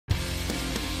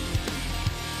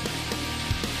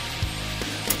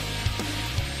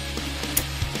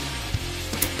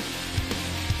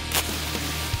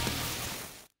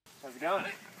going?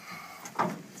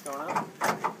 What's going on?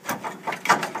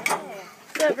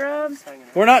 What's up, Rob?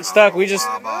 We're not stuck. We're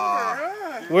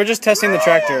just testing the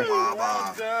tractor.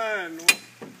 Well done.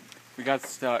 We got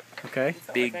stuck. Okay.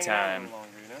 Big time.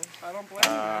 I don't blame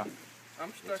you.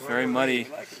 I'm stuck. It's very muddy.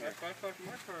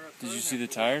 Did you see the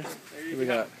tires? We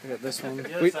got this one.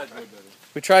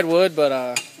 We tried wood,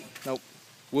 but nope.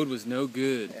 Wood was no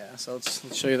good. Yeah. So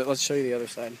let's show you that. Let's show you the other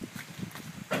side.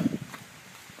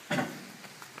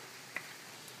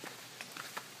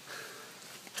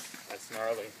 That's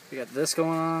gnarly. We got this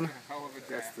going on,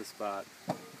 That's the spot.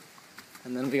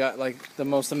 and then we got like the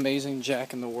most amazing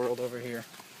jack in the world over here.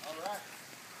 Alright.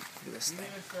 Look at this thing.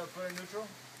 Put in neutral?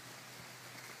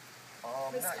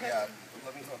 Not yet.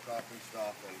 Let me hook up and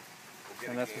stuff, and we'll get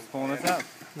And a that's game what's pulling us plan. out.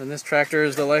 And this tractor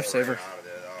is the lifesaver. Out of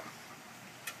there, though.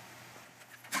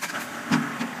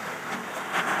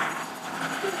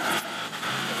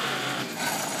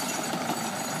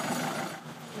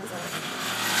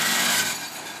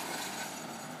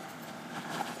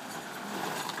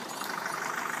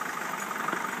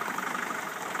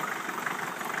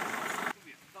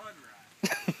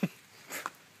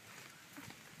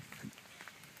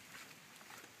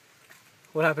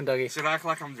 What happened, Dougie? Should I act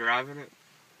like I'm driving it?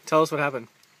 Tell us what happened.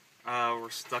 We're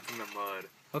stuck in the mud.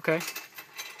 Okay.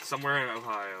 Somewhere in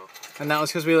Ohio. And that was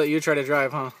because we let you try to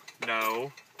drive, huh?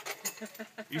 No.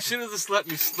 You should have just let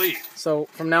me sleep. So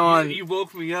from now on, You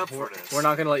woke me up for this. we're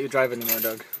not going to let you drive anymore,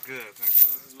 Doug. Good, thanks.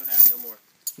 This is what happened. No more.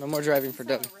 No more driving for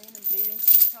Doug. Random bathing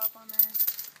suit top on there.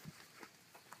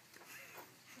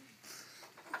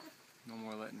 No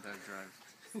more letting Doug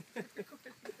drive.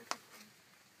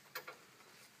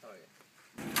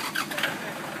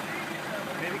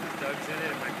 Maybe because Doug's in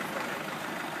it, it might be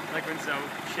funny. Like when Zoe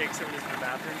shakes someone in the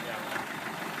bathroom? Yeah.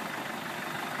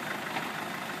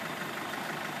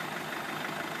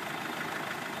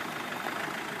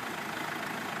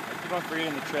 I keep on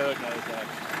forgetting the trailer can attach.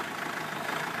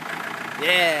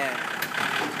 Yeah.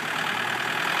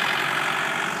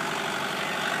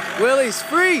 Willie's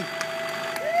free.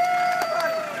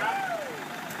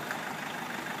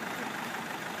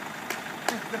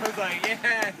 I was like,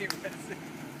 yeah,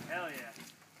 hell yeah.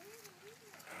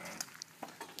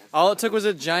 All it took was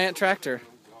a giant tractor.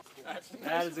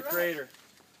 That is a crater.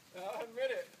 I'll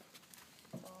admit it.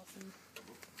 Awesome.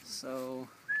 So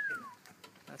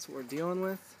that's what we're dealing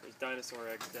with. There's dinosaur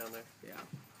eggs down there. Yeah.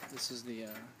 This is the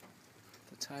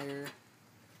tire.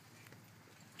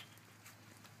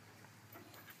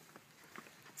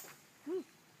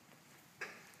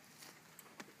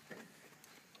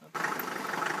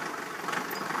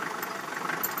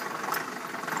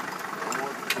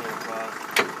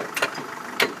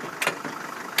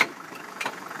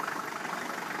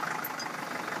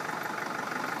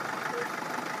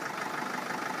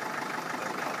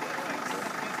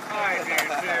 Alright, dude,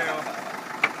 too.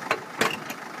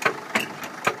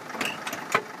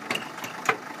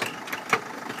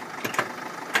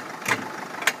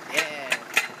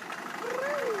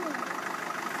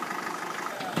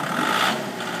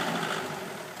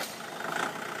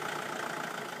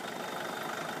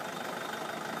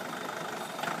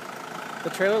 The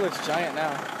trailer looks giant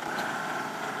now.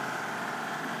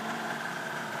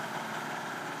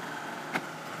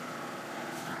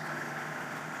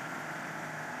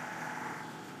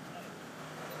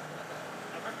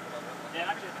 Yeah,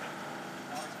 actually.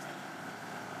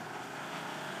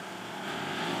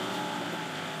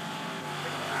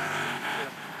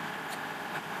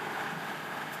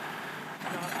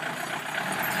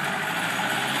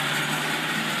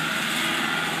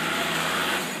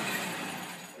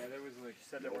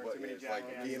 Said there weren't too many It's like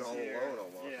being all jackasses here.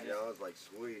 alone almost. Yeah. You know, it's like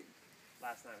sweet.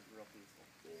 Last night was real peaceful.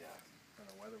 Yeah. And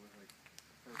the weather was like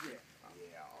Yeah.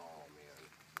 Yeah, oh man.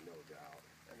 No doubt.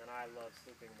 And then I love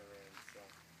sleeping in the rain, so.